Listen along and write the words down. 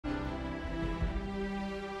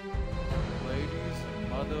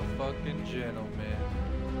the fucking gentleman.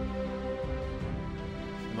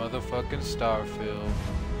 Motherfucking Starfield.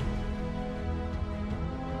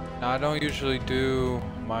 Now, I don't usually do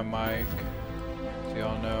my mic, as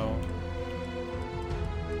y'all know.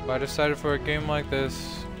 But I decided for a game like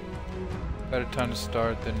this, better time to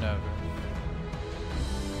start than never.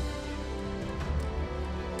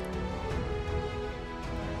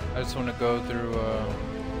 I just want to go through,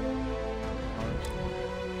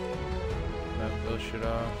 that bullshit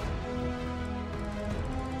off.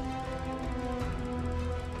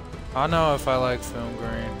 I don't know if I like film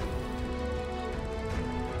grain.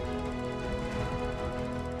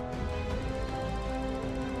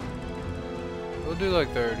 We'll do like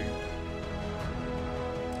 30.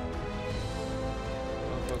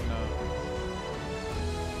 Oh fuck no.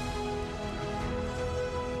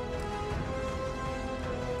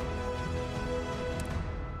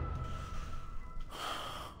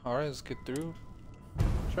 Alright, let's get through.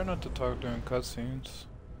 Try not to talk during cutscenes.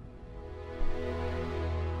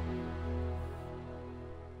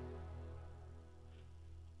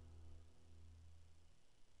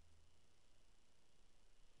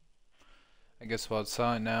 I guess while it's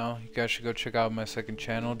silent now, you guys should go check out my second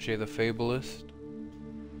channel, Jay the Fabulist.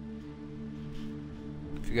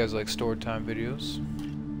 If you guys like story time videos.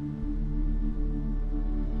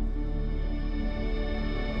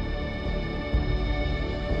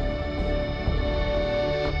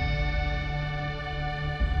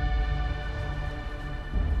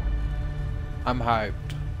 I'm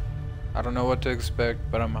hyped. I don't know what to expect,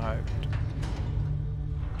 but I'm hyped.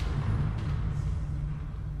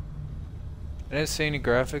 I didn't see any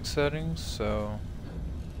graphics settings, so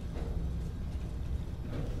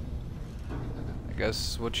I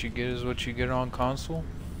guess what you get is what you get on console.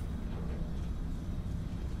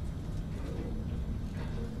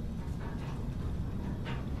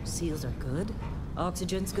 Seals are good.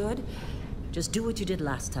 Oxygen's good. Just do what you did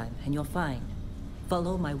last time, and you're fine.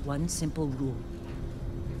 Follow my one simple rule.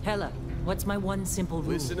 Hella, what's my one simple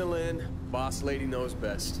rule? Listen to Lynn. Boss lady knows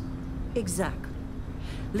best. Exactly.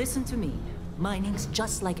 Listen to me. Mining's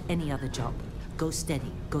just like any other job. Go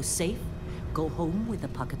steady, go safe, go home with a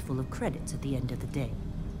pocket full of credits at the end of the day.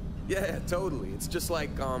 Yeah, totally. It's just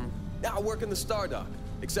like, I work in the Star Dock.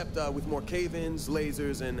 Except, with more cave-ins,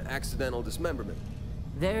 lasers, and accidental dismemberment.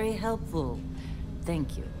 Very helpful.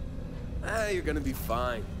 Thank you. You're gonna be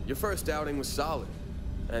fine. Your first outing was solid.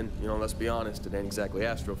 And, you know, let's be honest, it ain't exactly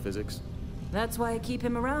astrophysics. That's why I keep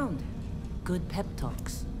him around. Good pep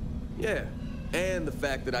talks. Yeah. And the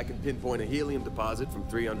fact that I can pinpoint a helium deposit from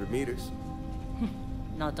 300 meters.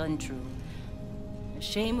 Not untrue. A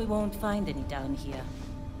shame we won't find any down here.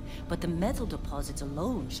 But the metal deposits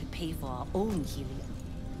alone should pay for our own helium.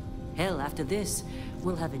 Hell, after this,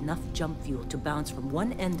 we'll have enough jump fuel to bounce from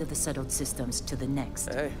one end of the settled systems to the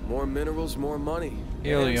next. Hey, more minerals, more money.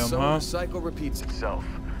 Helium, and so huh? the cycle repeats itself.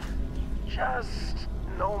 Just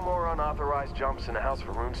no more unauthorized jumps in the house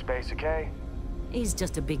for room space, okay? He's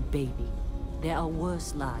just a big baby. There are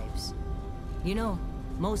worse lives. You know,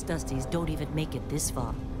 most Dusties don't even make it this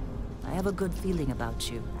far. I have a good feeling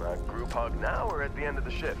about you. Group hug now or at the end of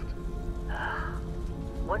the shift?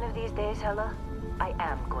 One of these days, Hella, I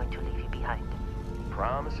am going to leave you behind.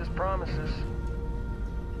 Promises, promises.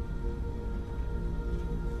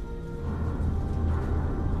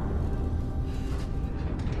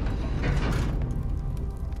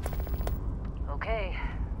 Okay,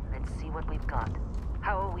 let's see what we've got.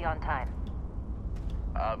 How are we on time?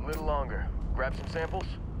 A little longer. Grab some samples?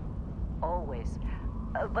 Always.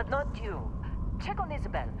 But not you. Check on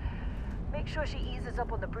Isabel. Make sure she eases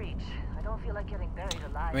up on the breach. I don't feel like getting buried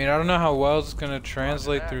alive. I mean, I don't know how well it's gonna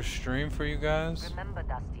translate through stream for you guys. Remember,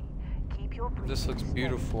 Dusty, keep your breathing This looks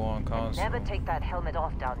beautiful on console. Never take that helmet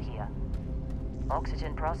off down here.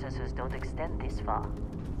 Oxygen processors don't extend this far.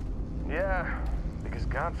 Yeah, because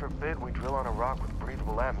God forbid we drill on a rock with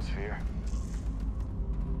breathable atmosphere.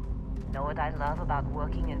 Know what I love about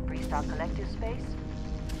working in Freestar Collective space?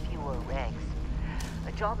 Fewer regs.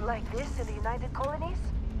 A job like this in the United Colonies?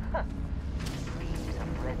 Huh. Dreams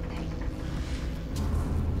of red tape.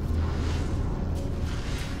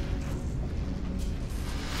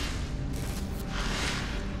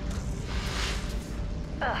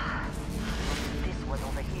 This one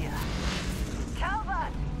over here.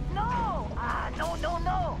 Calvert! No!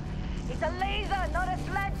 No. It's a laser, not a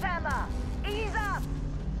sledgehammer. Ease up!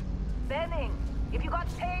 Benning, if you got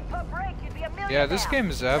paid per break, you'd be a millionaire. Yeah, this game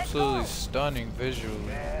is absolutely stunning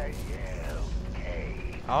visually.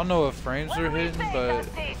 I don't know what frames are hitting, but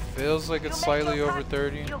it feels like it's slightly over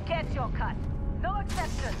 30. You'll get your cut. No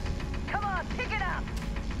exceptions. Come on, pick it up.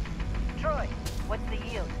 Troy, what's the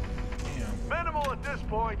yield? Damn. Minimal at this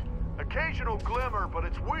point. Occasional glimmer, but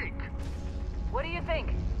it's weak. What do you think?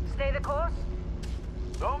 Stay the course?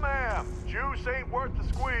 No, ma'am. Juice ain't worth the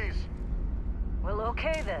squeeze. Well,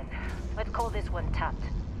 okay then. Let's call this one tapped.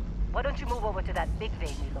 Why don't you move over to that big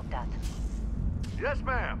vein we looked at? Yes,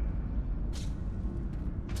 ma'am.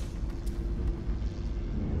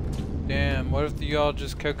 Damn, what if y'all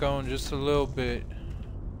just kept going just a little bit?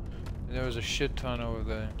 And there was a shit ton over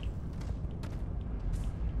there.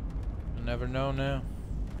 You'll never know now.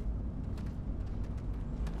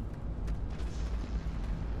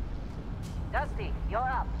 Dusty, you're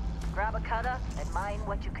up. Grab a cutter and mine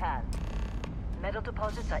what you can. Metal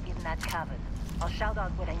deposits are in that cavern. I'll shout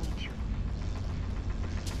out when I need you.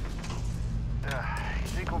 You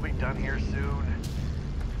think we'll be done here soon?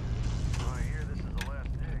 Oh, I hear this is the last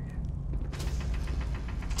dig.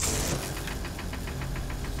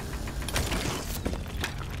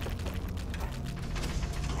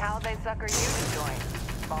 How they sucker you to join?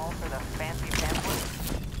 Fall for the fancy pamphlets?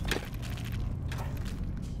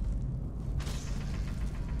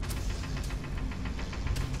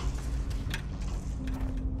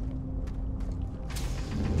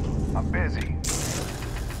 I'm busy.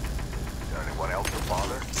 Anyone else to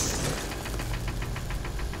bother?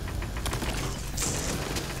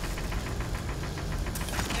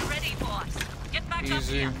 You're ready, boss. Get back up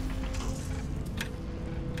Easy. here.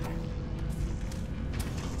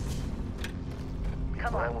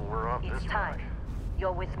 Come Well, when we're on. up It's this time. way.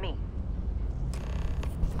 You're with me.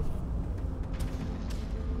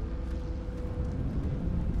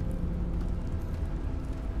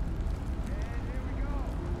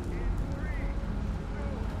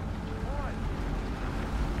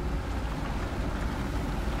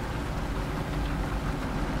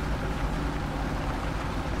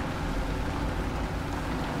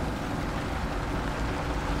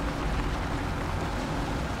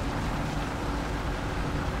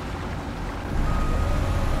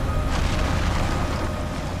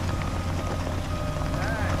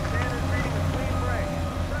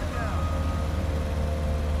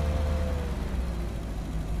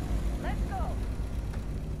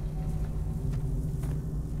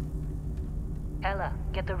 Ella,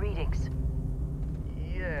 get the readings.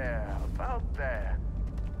 Yeah, about that.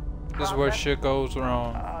 This is where shit goes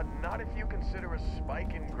wrong. Not if you consider a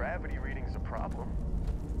spike in gravity readings a problem.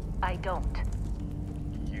 I don't.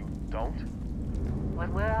 You don't? What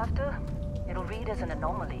we're after, it'll read as an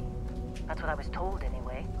anomaly. That's what I was told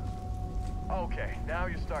anyway. Okay, now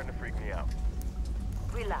you're starting to freak me out.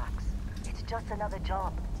 Relax. It's just another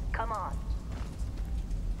job. Come on.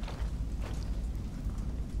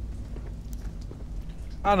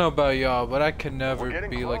 I don't know about y'all, but I could never We're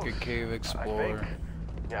getting be like a close, cave I explorer. think.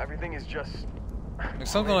 Yeah, everything is just... Like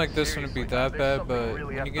something like this wouldn't be Seriously, that there's bad, something but really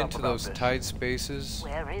when you effed get up into about those this. tight spaces,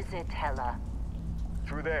 Where is it, Hella?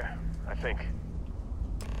 Through there, I think.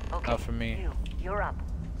 Okay. Not for me. You're up.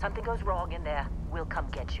 Something goes wrong in there, we'll come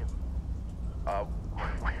get you.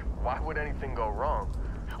 Why would anything go wrong?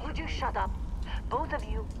 Would you shut up? Both of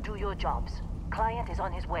you do your jobs. Client is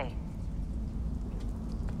on his way.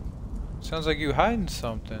 sounds like you hiding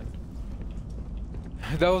something.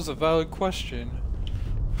 That was a valid question.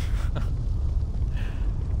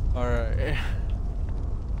 Alright.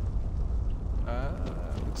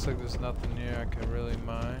 Looks like there's nothing here I can really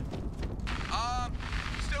mine.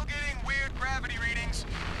 Still getting weird gravity readings.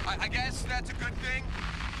 I guess that's a good thing.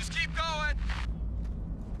 Just keep going.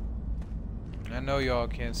 I know y'all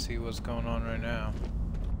can't see what's going on right now.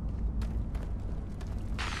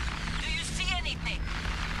 Do you see anything?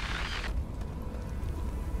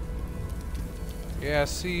 Yeah, I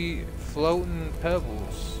see floating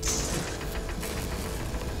pebbles.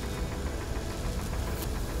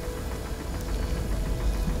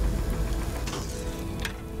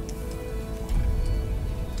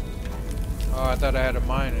 Oh, I thought I had to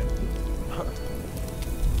mine it.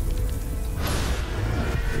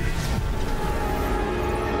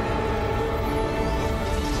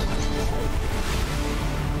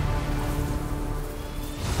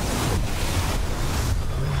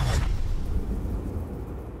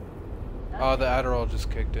 Oh, the Adderall just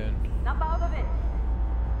kicked in. Snap out of it.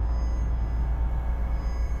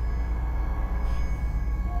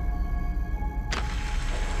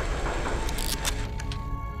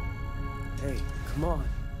 Hey, come on.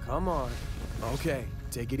 Come on. Okay,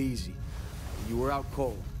 take it easy. You were out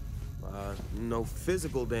cold. No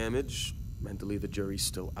physical damage. Mentally, the jury's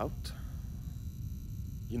still out.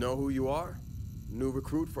 You know who you are? New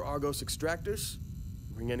recruit for Argos Extractors?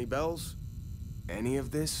 Ring any bells? Any of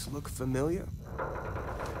this look familiar?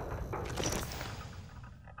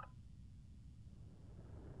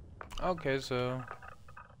 Okay, so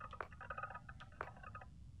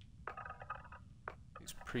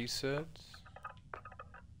presets.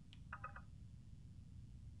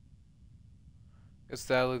 Guess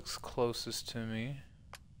that looks closest to me.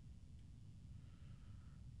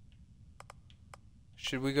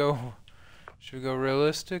 Should we go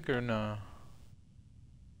realistic or no?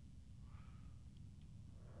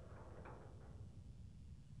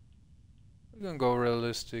 We're gonna go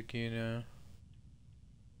realistic, you know.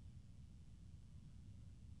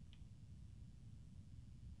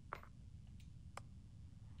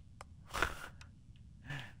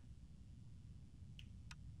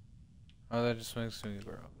 Oh, that just makes me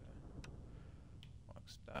grow. Walk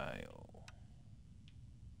style.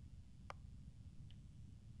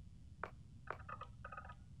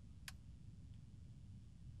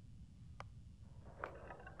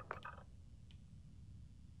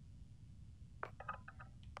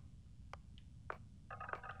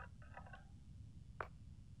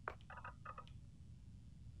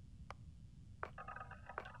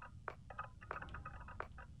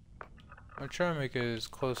 I'm trying to make it as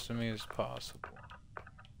close to me as possible.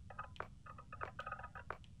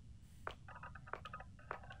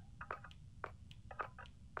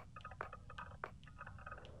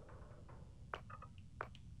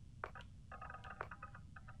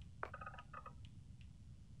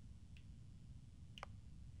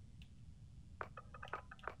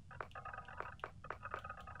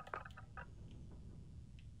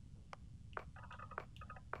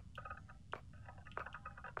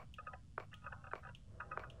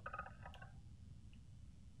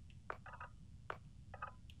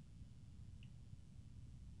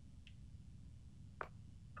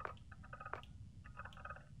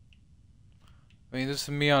 I mean, this is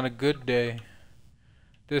me on a good day.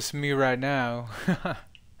 This is me right now.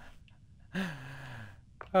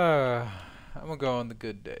 I'm gonna go on the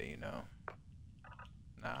good day, you know.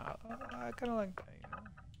 Nah, I kinda like that, you know.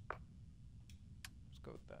 Let's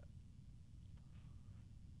go with that.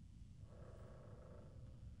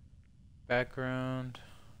 Background.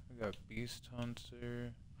 We got Beast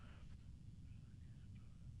Hunter.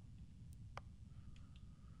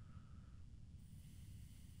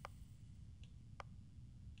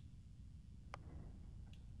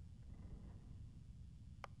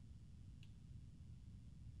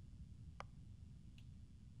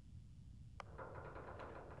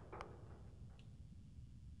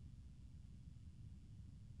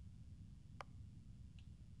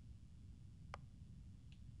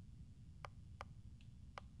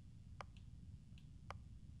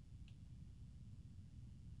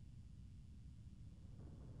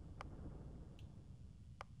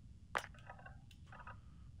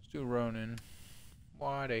 Let's do Ronin.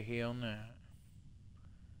 Why the hell not?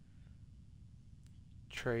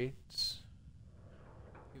 Traits.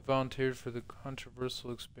 You volunteered for the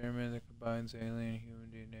controversial experiment that combines alien and human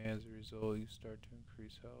DNA. As a result, you start to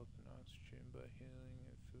increase health and oxygen by healing,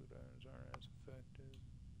 and food items aren't as effective.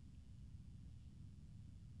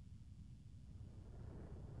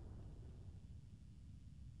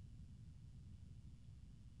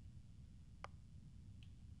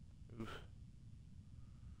 Oof.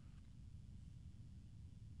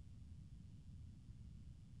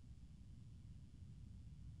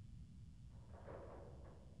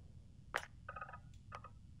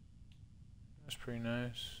 That's pretty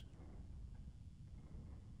nice.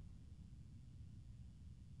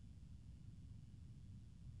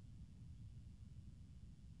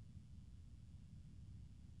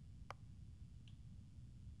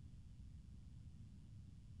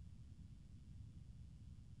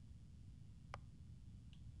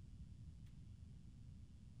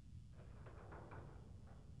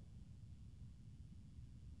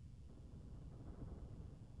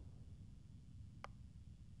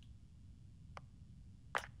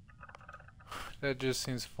 That just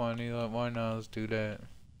seems funny. Like, why not? Let's do that.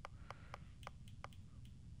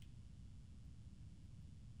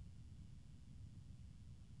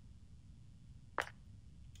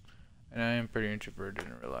 And I am pretty introverted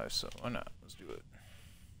in real life, so why not? Let's do it.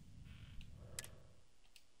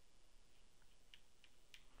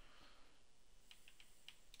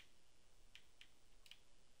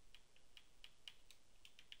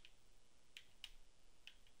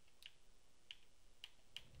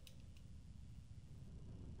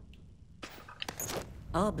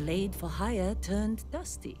 Our blade for hire turned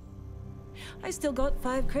dusty. I still got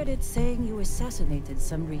 5 credits saying you assassinated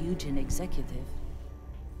some Ryujin executive.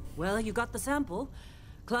 Well, you got the sample.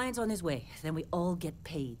 Client's on his way, then we all get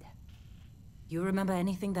paid. You remember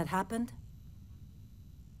anything that happened?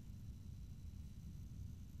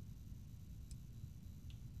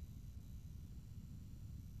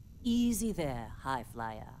 Easy there, high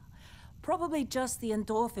flyer. Probably just the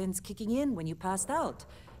endorphins kicking in when you passed out.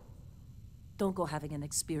 Don't go having an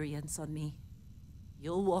experience on me.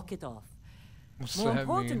 You'll walk it off. What's More that mean?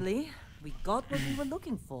 importantly, we got what we were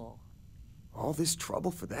looking for. All this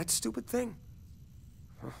trouble for that stupid thing?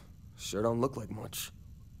 Huh, sure don't look like much.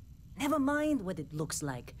 Never mind what it looks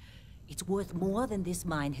like. It's worth more than this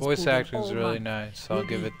mine has Voice pulled in acting's all really month. nice. I'll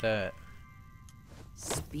give it that.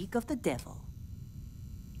 Speak of the devil.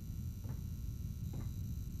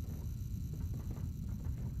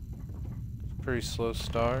 Pretty slow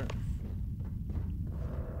start.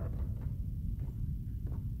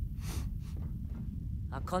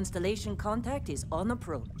 Our constellation contact is on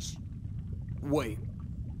approach. Wait,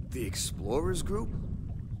 the Explorers group?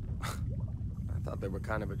 I thought they were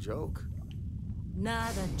kind of a joke.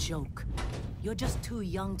 Not a joke. You're just too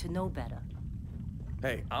young to know better.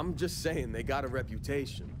 Hey, I'm just saying they got a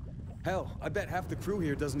reputation. Hell, I bet half the crew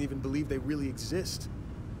here doesn't even believe they really exist.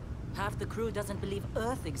 Half the crew doesn't believe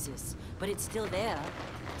Earth exists, but it's still there.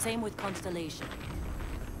 Same with Constellation.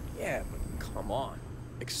 Yeah, but come on.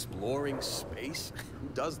 Exploring space? Who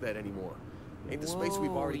does that anymore? Ain't the space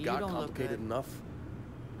we've already you got don't look complicated good. enough?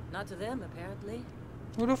 Not to them, apparently.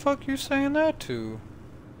 Who the fuck you saying that to?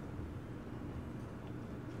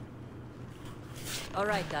 All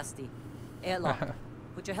right, Dusty. Airlock.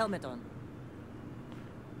 Put your helmet on.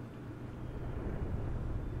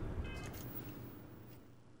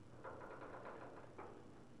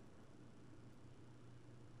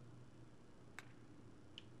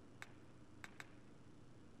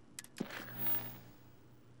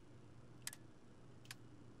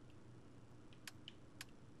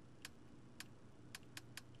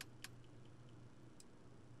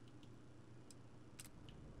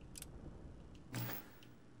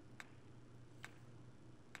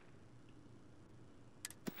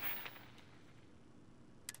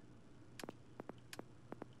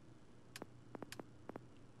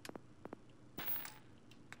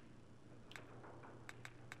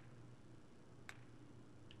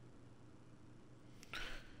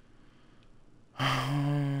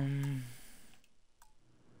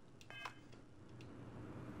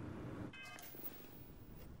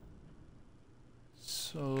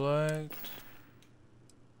 Select.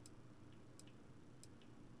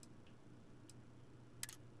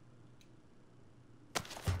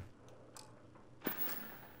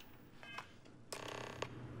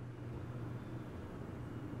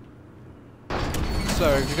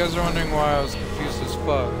 Sorry, if you guys are wondering why I was confused as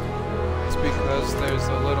fuck, it's because there's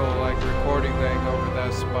a little like recording thing over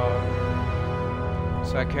that spot.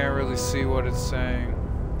 So I can't really see what it's saying.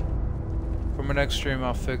 For my next stream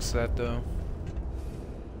I'll fix that though.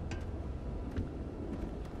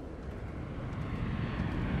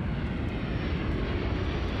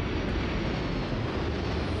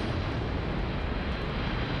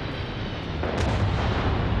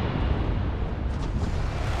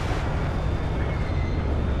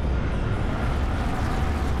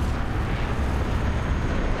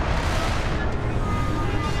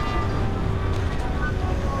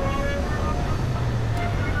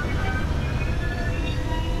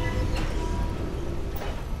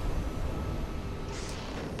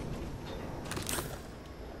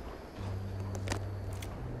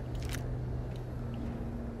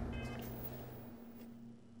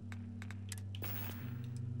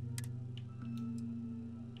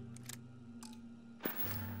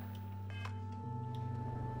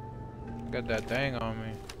 Got that thing on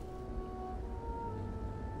me.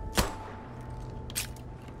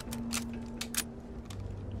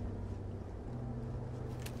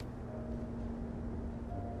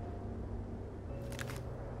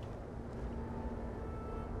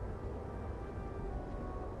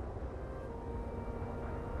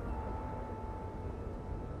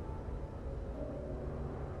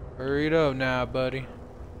 Hurry it up now, buddy.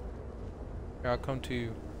 Here, I'll come to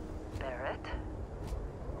you. Barrett?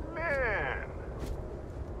 Man,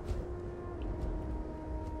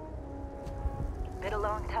 Been a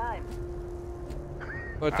long time.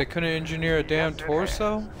 What, they couldn't engineer a damn yes, it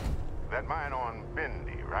torso? has. That mine on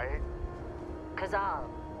Bendy, right? Kazal,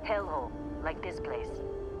 hellhole, like this place.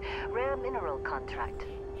 Rare mineral contract.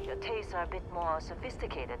 Your tastes are a bit more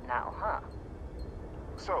sophisticated now, huh?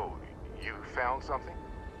 So, you found something?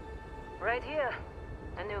 Right here.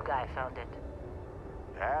 A new guy found it.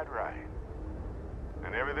 That right.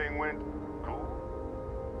 And everything went cool?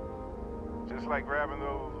 Just like grabbing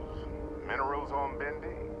those minerals on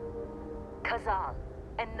Bendy? Kazal.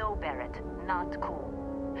 And no, Barrett, not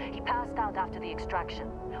cool. He passed out after the extraction.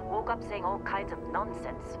 Woke up saying all kinds of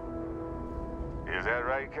nonsense. Is that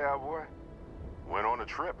right, cowboy? Went on a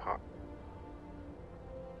trip, huh?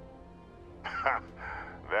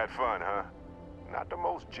 That fun, huh? Not the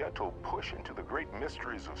most gentle push into the great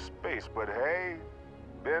mysteries of space, but hey,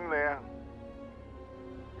 been there.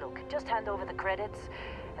 Look, just hand over the credits,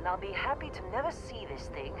 and I'll be happy to never see this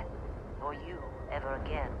thing, or you, ever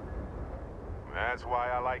again. That's why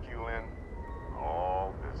I like you, Lynn.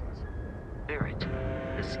 All business. Barrett,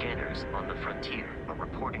 the scanners on the frontier are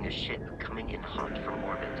reporting a ship coming in hot from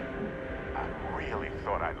orbit. I really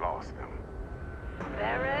thought I lost them.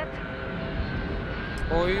 Barrett?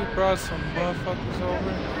 Oh, you brought some motherfuckers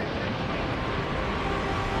over?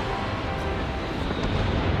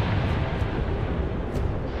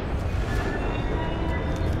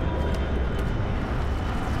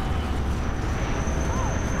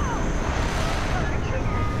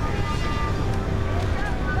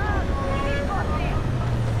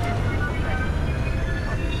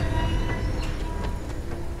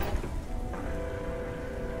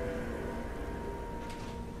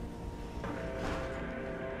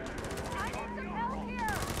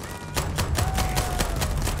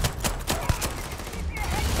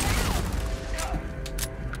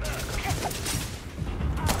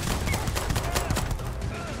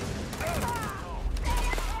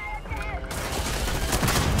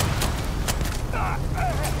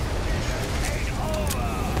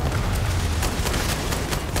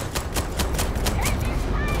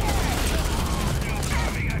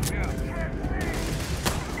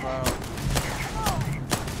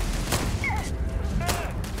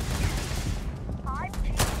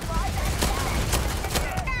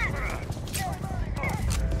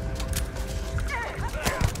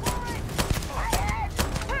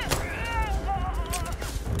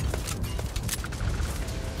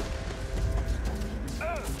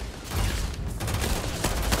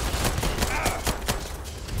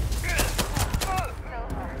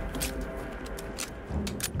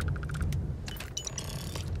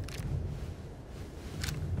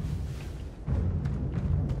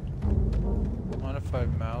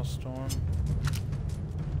 Storm.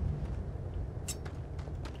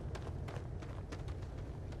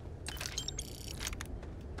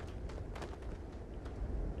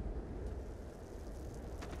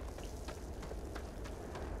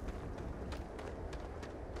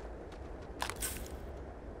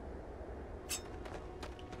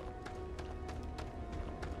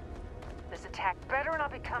 This attack better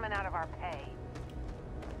not be coming out of our pay.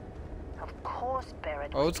 Of course,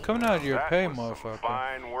 Barrett. Oh, it's coming out of your pay, That was some motherfucker.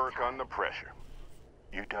 fine work under pressure.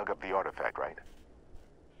 You dug up the artifact, right?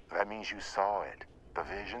 That means you saw it. The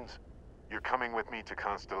visions? You're coming with me to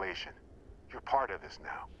Constellation. You're part of this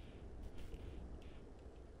now.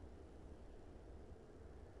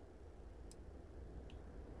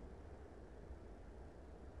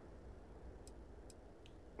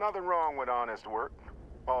 Nothing wrong with honest work.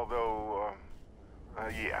 Although,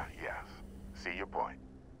 yes. See your point.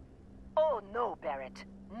 Oh, no, Barrett.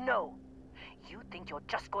 No. You think you're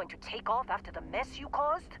just going to take off after the mess you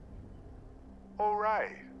caused? All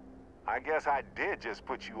right. I guess I did just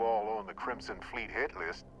put you all on the Crimson Fleet hit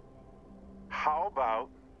list. How about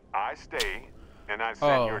I stay and I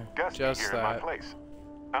send your Dusty here in my place?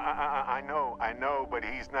 I know, but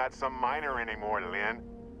he's not some miner anymore, Lynn.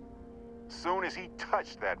 Soon as he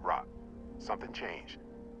touched that rock, something changed.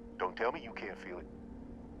 Don't tell me you can't feel it.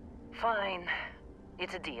 Fine.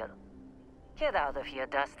 It's a deal. Get out of here,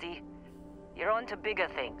 Dusty. You're on to bigger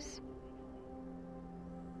things.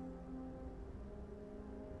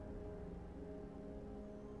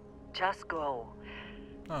 Just go.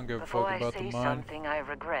 I don't give a before fuck about I the say mine. something I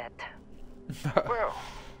regret. Well,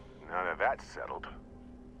 now that that's settled.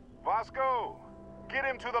 Vasco, get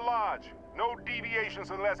him to the lodge. No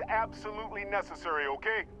deviations unless absolutely necessary,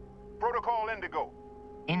 okay? Protocol Indigo.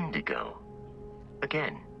 Indigo?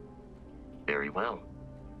 Again. Very well.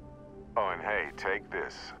 Oh, and hey, take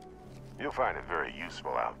this. You'll find it very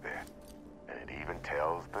useful out there. And it even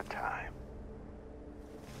tells the time.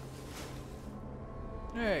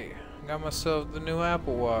 Hey, got myself the new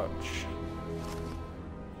Apple Watch.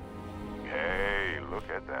 Hey, look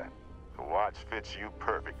at that. The watch fits you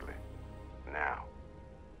perfectly. Now,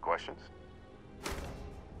 questions?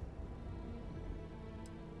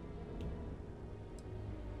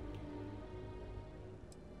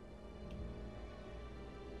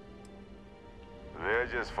 They're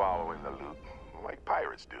just following the loot, like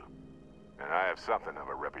pirates do. And I have something of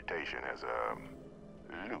a reputation as a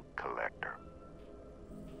loot collector.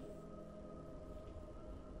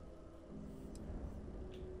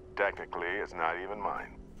 Technically, it's not even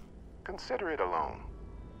mine. Consider it a loan.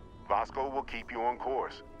 Vasco will keep you on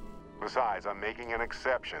course. Besides, I'm making an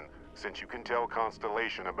exception since you can tell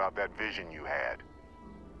Constellation about that vision you had.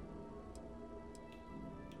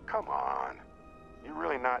 Come on. You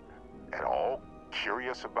really not at all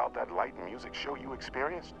curious about that light and music show you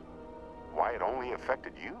experienced? Why it only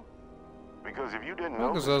affected you? Because if you didn't know,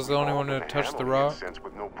 because I was the only one that touched the rock. Sense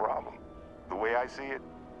with no problem. The way I see it,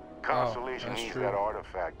 Constellation needs that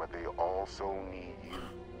artifact, but they also need you.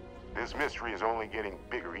 This mystery is only getting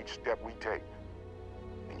bigger each step we take,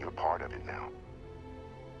 and you're part of it now.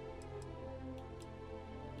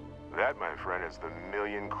 That, my friend, is the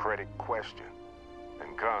million-credit question,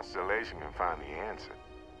 and Constellation can find the answer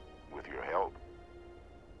with your help.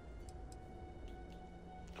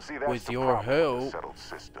 See, that's with the your problem with the help. settled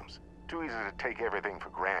systems. Too easy to take everything for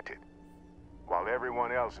granted. While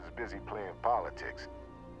everyone else is busy playing politics,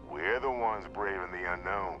 we're the ones braving the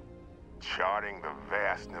unknown, charting the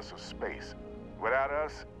vastness of space. Without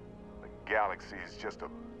us, the galaxy is just a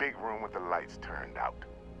big room with the lights turned out.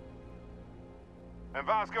 And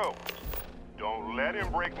Vasco, don't let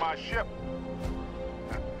him break my ship.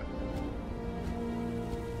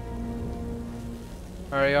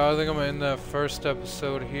 Alright, y'all, I think I'm gonna end the first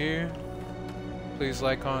episode here. Please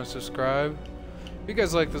like, comment, subscribe. If you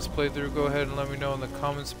guys like this playthrough, go ahead and let me know in the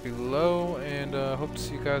comments below. And hope to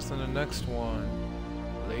see you guys in the next one.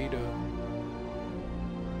 Later.